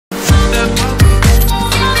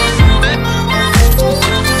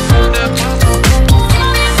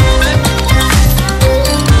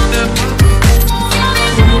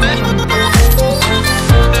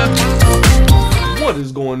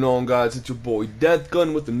guys, it's your boy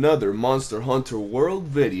Deathgun with another Monster Hunter World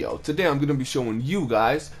video. Today I'm going to be showing you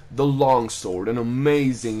guys the longsword, an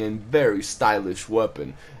amazing and very stylish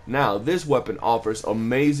weapon. Now this weapon offers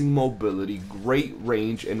amazing mobility, great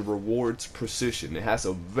range, and rewards precision. It has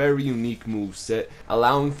a very unique moveset,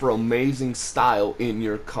 allowing for amazing style in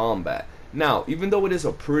your combat. Now even though it is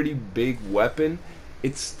a pretty big weapon,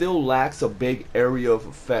 it still lacks a big area of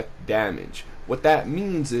effect damage. What that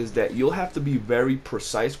means is that you'll have to be very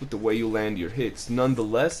precise with the way you land your hits.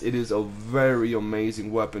 Nonetheless, it is a very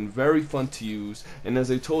amazing weapon, very fun to use, and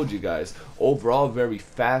as I told you guys, overall very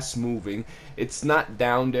fast moving. It's not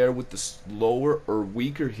down there with the slower or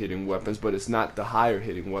weaker hitting weapons, but it's not the higher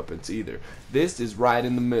hitting weapons either. This is right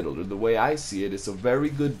in the middle. The way I see it, it's a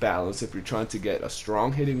very good balance if you're trying to get a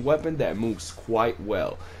strong hitting weapon that moves quite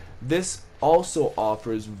well. This also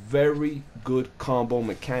offers very good combo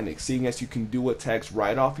mechanics, seeing as you can do attacks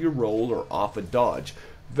right off your roll or off a dodge.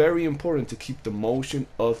 Very important to keep the motion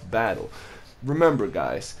of battle. Remember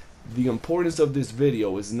guys, the importance of this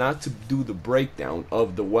video is not to do the breakdown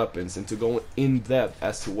of the weapons and to go in depth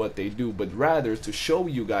as to what they do, but rather to show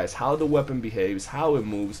you guys how the weapon behaves, how it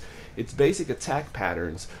moves, its basic attack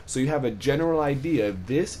patterns, so you have a general idea if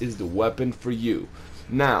this is the weapon for you.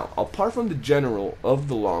 Now, apart from the general of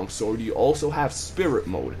the longsword, you also have spirit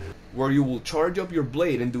mode, where you will charge up your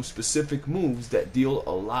blade and do specific moves that deal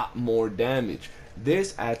a lot more damage.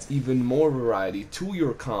 This adds even more variety to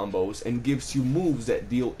your combos and gives you moves that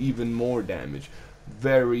deal even more damage.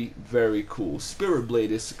 Very, very cool. Spirit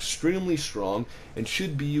blade is extremely strong and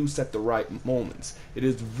should be used at the right moments. It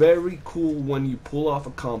is very cool when you pull off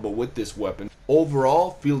a combo with this weapon.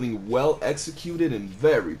 Overall, feeling well executed and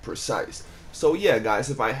very precise. So yeah guys,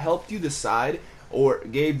 if I helped you decide or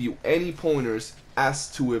gave you any pointers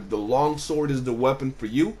as to if the longsword is the weapon for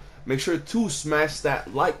you, make sure to smash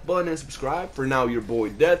that like button and subscribe. For now, your boy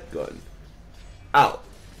Deathgun out.